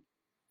cool. Right.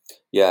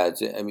 Yeah,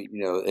 I mean,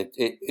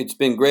 it's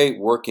been great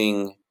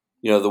working.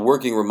 The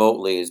working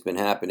remotely has been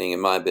happening in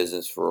my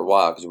business for a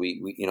while because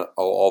we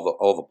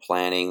all the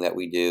planning that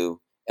we do,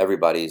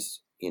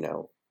 everybody's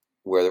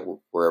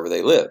wherever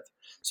they live.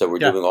 So we're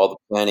Yeah. doing all the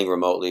planning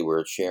remotely.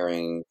 We're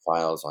sharing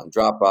files on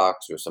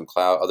Dropbox or some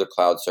other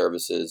cloud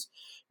services.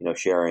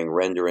 Sharing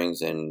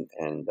renderings and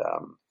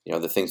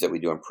the things that we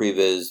do in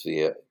Previs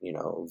via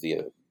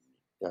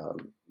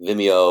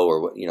Vimeo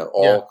or Yeah.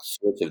 all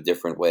sorts of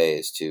different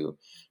ways to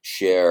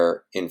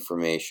share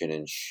information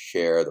and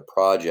share the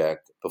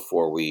project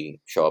before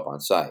we show up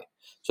on site.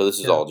 So this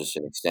is Yeah. all just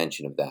an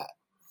extension of that.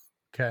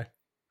 Okay.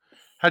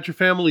 How'd your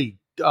family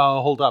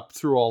hold up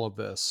through all of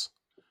this?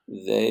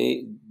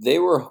 They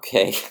were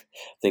okay.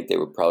 I think they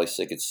were probably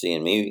sick of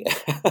seeing me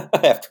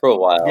after a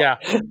while. Yeah,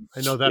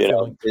 I know that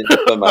feeling.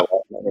 But my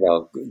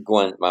wife,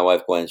 Gwen, my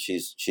wife Gwen,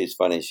 she's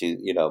funny. She,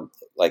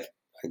 like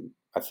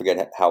I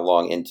forget how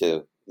long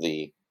into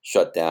the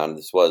shutdown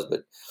this was,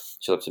 but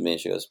she looks at me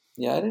and she goes,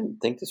 "Yeah, I didn't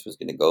think this was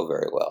going to go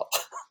very well."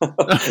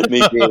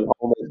 Me being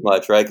home as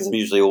much, right? Because I'm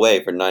usually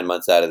away for 9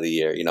 months out of the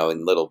year,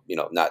 in little,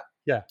 not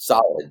Yeah.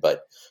 solid,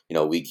 but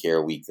a week here,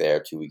 a week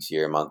there, 2 weeks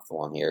here, a month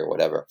long here,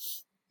 whatever.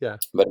 Yeah.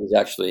 But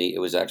it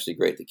was actually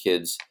great. The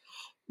kids,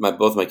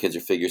 both my kids are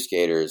figure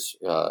skaters,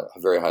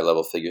 very high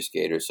level figure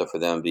skaters. So for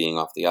them being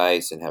off the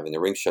ice and having the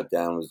rink shut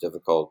down was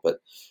difficult. But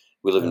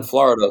we live in Yeah.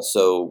 Florida,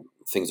 so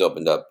things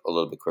opened up a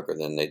little bit quicker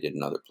than they did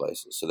in other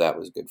places. So that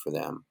was good for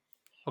them.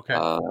 Okay.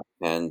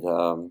 And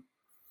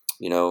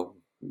you know,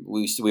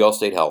 we all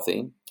stayed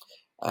healthy.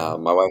 Yeah.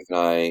 My wife and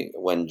I,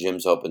 when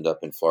gyms opened up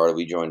in Florida,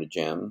 we joined a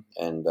gym,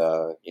 and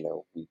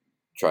we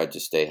tried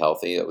to stay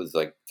healthy. It was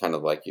like kind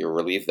of like your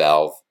relief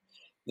valve.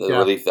 The Yeah.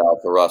 relief valve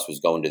for us was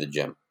going to the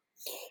gym.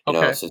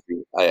 Okay. Since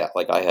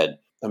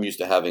I'm used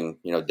to having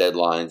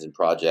deadlines and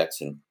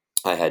projects, and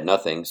I had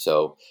nothing.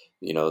 So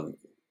you know,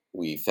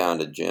 we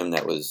found a gym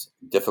that was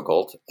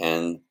difficult,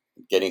 and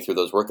getting through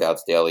those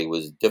workouts daily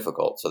was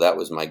difficult. So that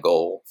was my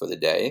goal for the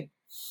day,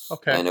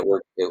 Okay. and it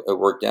worked. It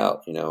worked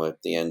out.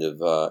 At the end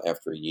of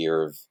after a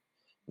year of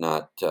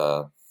not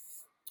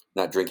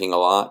not drinking a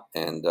lot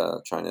and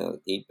trying to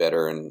eat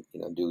better and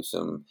do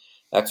some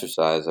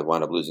exercise, I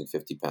wound up losing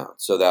 50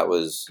 pounds. So that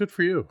was Good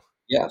for you.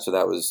 yeah. So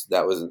that was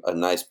a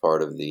nice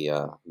part of the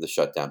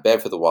shutdown.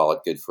 Bad for the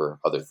wallet, good for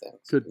other things.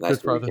 Good. Nice Good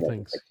to for other reconnect with my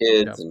things.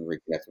 Yeah. kids and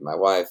reconnect with my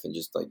wife, and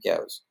just like it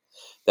was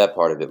that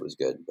part of it was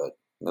good. But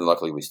and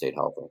luckily we stayed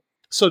healthy.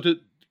 So,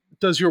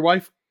 does your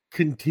wife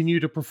continue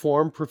to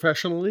perform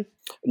professionally?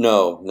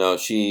 No, no,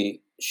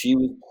 she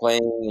was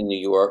playing in New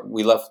York.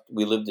 We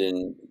lived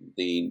in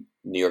the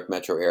New York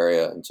metro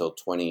area until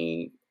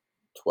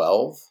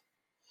 2012,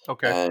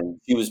 Okay. and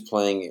she was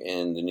playing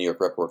in the New York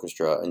Rep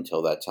Orchestra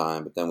until that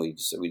time. But then we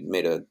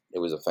made it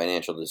was a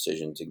financial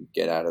decision to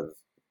get out of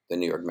the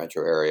New York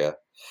metro area,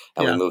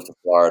 and we Yeah. moved to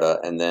Florida.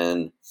 And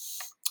then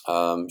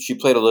she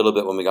played a little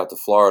bit when we got to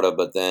Florida,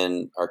 but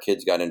then our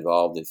kids got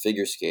involved in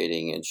figure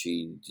skating, and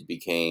she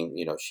became,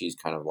 she's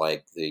kind of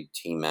like the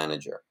team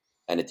manager,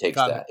 and it takes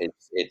Got it. that.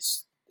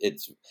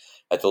 It's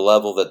at the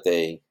level that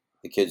the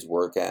kids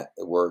work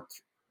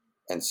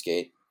and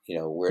skate.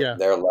 Where Yeah.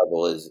 their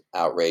level is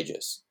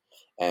outrageous,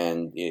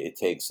 and it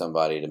takes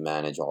somebody to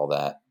manage all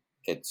that.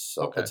 Okay. It's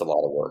a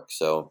lot of work.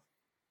 So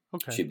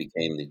Okay. she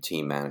became the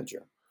team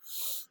manager.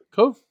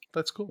 Cool.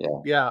 That's cool.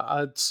 Yeah,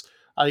 Yeah. It's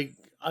I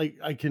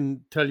I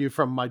can tell you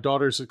from my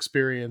daughter's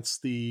experience,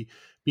 the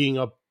being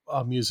a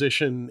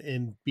musician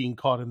and being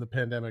caught in the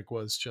pandemic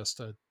was just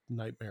a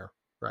nightmare.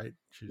 Right.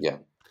 She's yeah,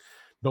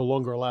 no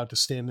longer allowed to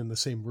stand in the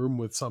same room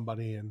with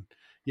somebody, and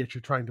yet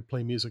you're trying to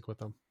play music with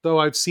them. Though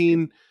I've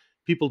seen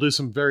people do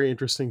some very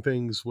interesting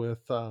things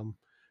with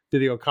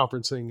video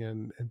conferencing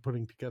and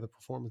putting together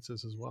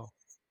performances as well.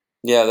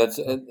 yeah. That's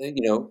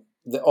So,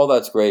 all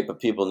that's great, but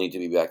people need to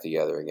be back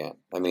together again.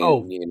 I mean,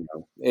 oh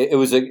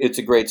it's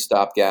a great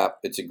stopgap.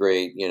 It's a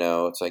great,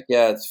 it's like,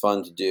 yeah, it's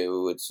fun to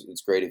do.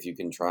 It's great if you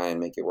can try and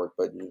make it work,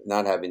 but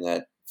not having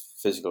that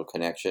physical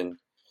connection,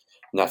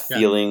 not yeah,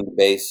 feeling the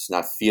bass,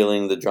 not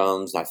feeling the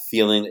drums, not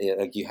feeling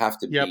like you have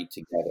to yep, be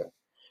together.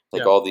 Like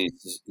yep, all the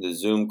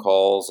Zoom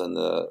calls and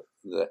the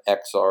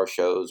XR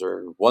shows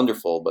are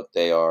wonderful, but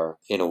they are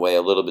in a way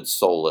a little bit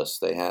soulless.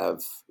 They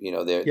have,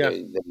 yeah,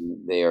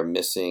 they are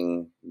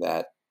missing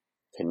that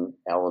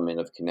element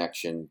of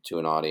connection to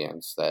an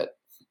audience that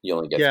you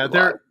only get yeah. through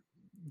live.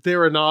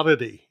 They're an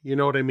oddity. You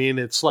know what I mean?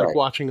 It's like Right.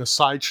 watching a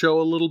sideshow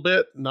a little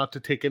bit. Not to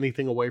take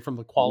anything away from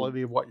the Mhm.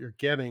 quality of what you're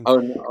getting. Oh,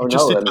 no, oh It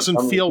no! I mean, doesn't some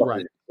of the feel stuff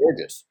right. is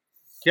gorgeous.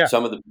 Yeah,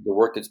 Some of the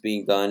work that's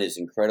being done is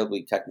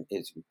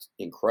is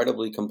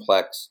incredibly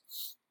complex,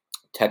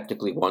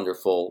 technically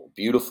wonderful,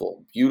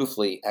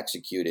 beautifully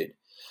executed,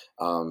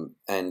 and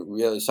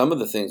really some of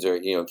the things are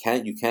you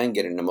can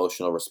get an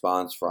emotional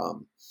response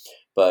from,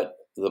 but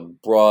the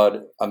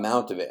broad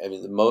amount of it, I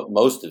mean,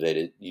 most of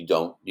it, you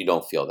don't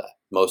feel that.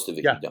 Most of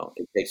it yeah, you don't.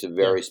 It takes a yeah,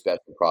 very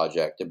special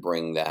project to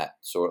bring that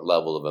sort of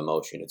level of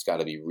emotion. It's got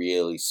to be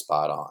really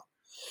spot on.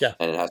 Yeah.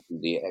 And it has to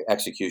be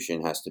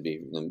execution has to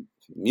be the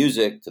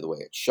music to the way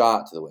it's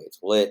shot to the way it's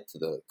lit to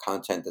the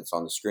content that's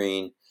on the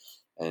screen,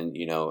 and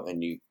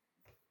and you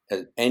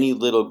any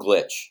little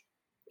glitch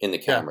in the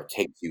Yeah. camera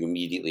takes you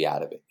immediately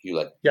out of it.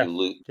 Yeah. You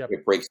lose, Yep.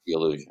 it breaks the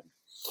illusion.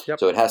 Yep.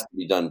 So it has to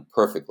be done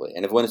perfectly.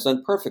 And if when it's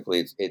done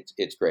perfectly,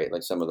 it's great.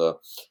 Like some of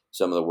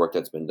the work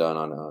that's been done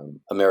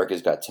on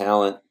America's Got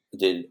Talent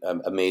did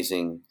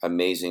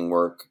amazing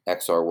work,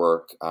 XR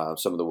work.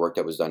 Some of the work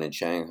that was done in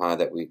Shanghai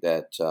that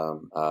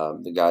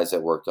the guys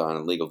that worked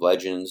on League of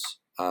Legends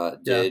Yeah.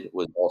 did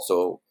was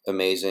also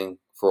amazing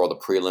for all the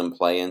prelim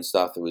play and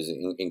stuff. It was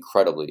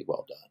incredibly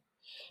well done.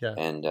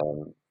 Yeah. And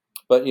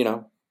but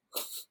it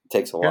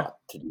takes a Yeah. lot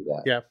to do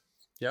that. Yeah.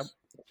 Yep.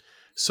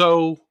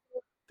 So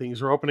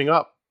things are opening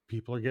up.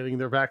 People are getting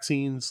their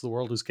vaccines. The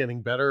world is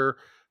getting better.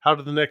 How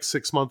do the next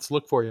 6 months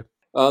look for you?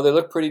 They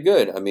look pretty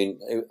good. I mean,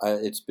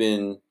 it's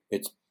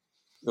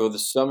the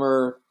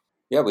summer.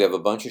 Yeah, we have a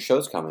bunch of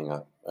shows coming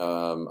up.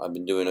 I've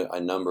been doing a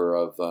number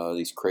of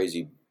these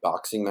crazy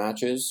boxing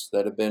matches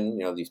that have been,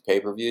 these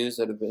pay-per-views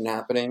that have been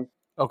happening.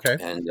 Okay.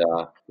 And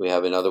we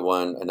have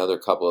another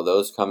couple of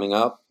those coming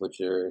up,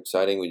 which are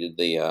exciting. We did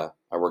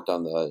I worked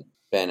on the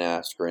Ben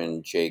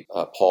Askren Jake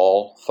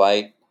Paul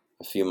fight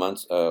a few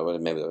months,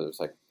 maybe it was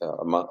like a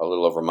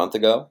little over a month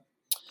ago,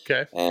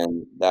 Okay.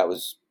 and that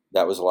was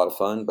a lot of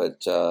fun.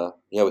 But so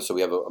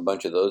we have a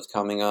bunch of those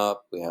coming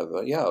up. We have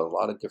a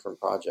lot of different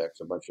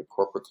projects. A bunch of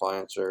corporate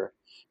clients are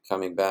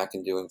coming back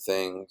and doing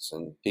things,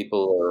 and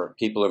people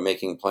are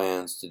making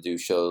plans to do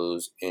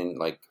shows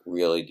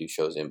really do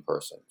shows in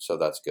person. So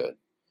that's good.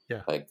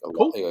 Yeah. Like a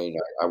lot, Cool.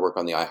 I work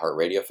on the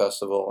iHeartRadio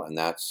Festival, and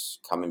that's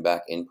coming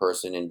back in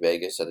person in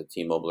Vegas at the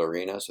T-Mobile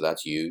Arena. So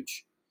that's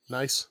huge.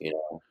 Nice. Being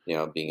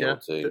Yeah.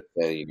 able to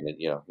say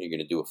you're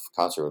gonna do a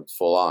concert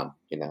full on.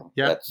 Yeah.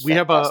 That's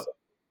fantastic.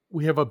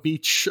 We have a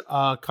beach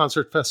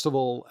concert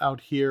festival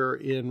out here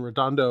in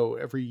Redondo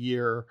every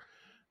year,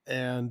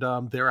 and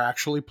they're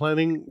actually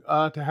planning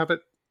to have it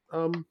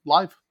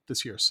live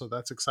this year. So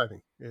that's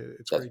exciting.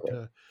 It's That's great great.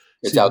 to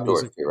It's see the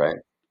outdoors music. too, right?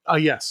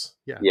 Yes.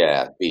 Yeah.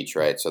 Yeah, beach,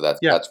 Yeah. right? So that's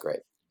Yeah. that's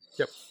great.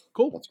 Yep.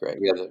 Cool. That's great.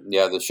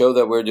 The show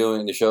that we're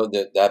doing,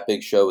 that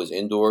big show is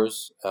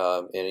indoors,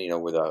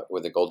 and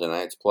where the Golden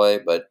Knights play.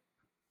 But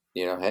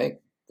hey,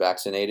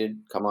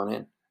 vaccinated, come on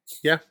in.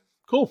 Yeah.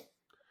 Cool.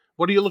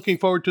 What are you looking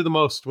forward to the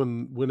most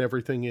when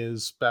everything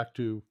is back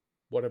to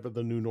whatever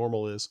the new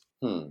normal is?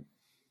 Hmm,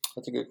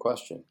 that's a good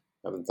question.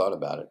 I haven't thought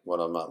about it. What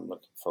I'm not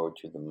looking forward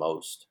to the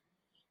most,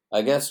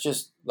 I guess,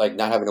 just like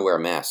not having to wear a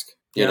mask.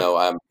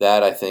 Yeah.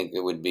 That I think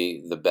it would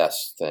be the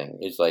best thing.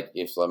 It's like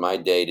if my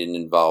day didn't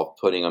involve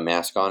putting a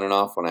mask on and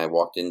off when I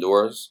walked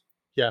indoors,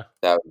 Yeah.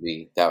 that would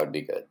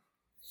be good.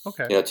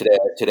 Okay.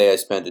 Today I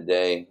spent a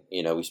day.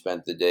 We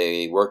spent the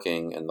day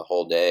working, and the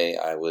whole day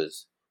I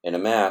was in a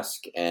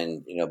mask.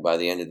 And by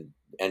the end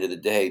of the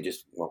day,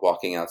 just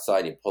walking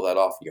outside, you pull that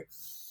off,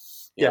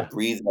 Yeah.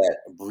 breathe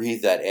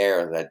that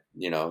air, that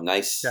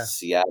nice Yeah.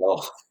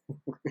 Seattle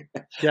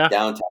Yeah.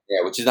 downtown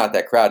area, which is not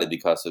that crowded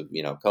because of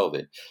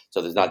COVID.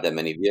 So there's Yeah. not that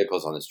many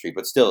vehicles on the street,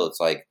 but still, it's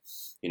like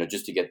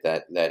just to get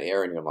that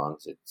air in your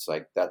lungs. It's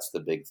like that's the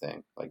big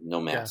thing. Like no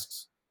Yeah.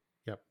 masks.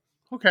 Yep.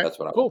 Okay. That's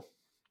what I want. Cool.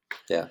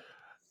 Yeah.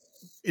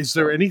 Is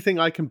there So anything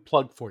I can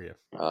plug for you?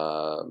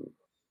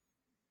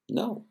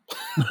 no.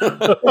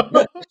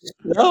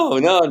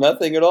 No,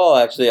 nothing at all.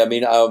 Actually, I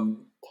mean,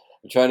 I'm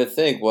trying to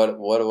think. What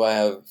do I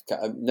have?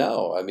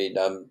 No, I mean,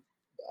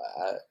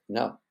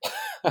 no,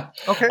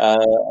 Okay.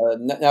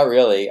 not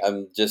really.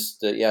 I'm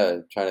just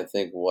trying to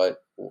think.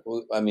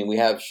 I mean, we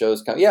have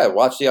shows coming. Yeah,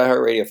 watch the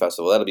iHeartRadio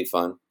Festival. That'll be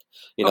fun.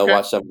 Okay.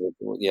 Watch some.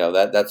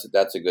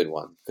 That's a good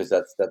one because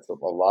that's a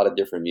lot of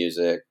different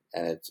music,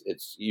 and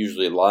it's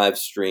usually live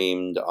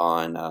streamed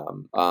on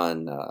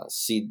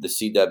the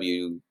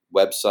CW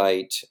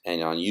website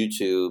and on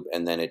YouTube,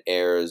 and then it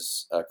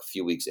airs a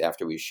few weeks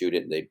after we shoot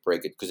it. And they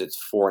break it because it's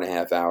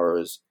 4.5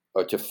 hours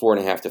or to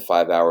 4.5 to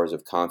 5 hours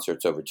of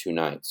concerts over 2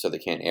 nights, so they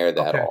can't air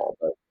that Okay. all.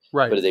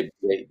 Right. But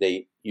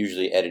they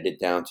usually edit it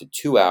down to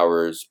 2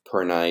 hours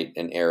per night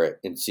and air it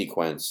in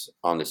sequence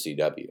on the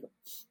CW.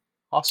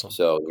 Awesome.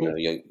 So Cool.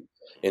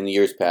 in the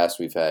years past,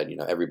 we've had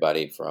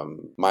everybody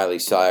from Miley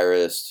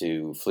Cyrus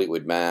to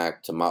Fleetwood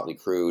Mac to Motley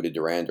Crue to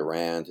Duran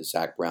Duran to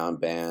Zac Brown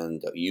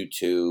Band,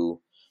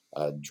 U2,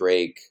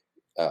 Drake,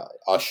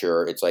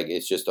 Usher.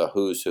 It's just a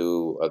who's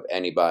who of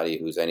anybody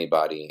who's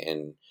anybody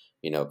in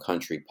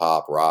country,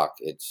 pop, rock.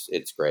 It's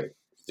great.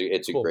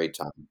 It's a Cool. great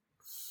time.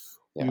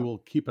 We Yeah, will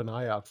keep an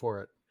eye out for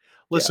it. yeah.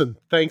 Listen,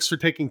 thanks for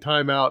taking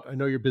time out. I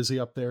know you're busy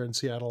up there in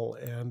Seattle,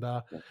 and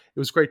it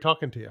was great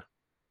talking to you.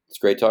 It's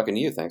great talking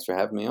to you. Thanks for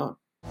having me on.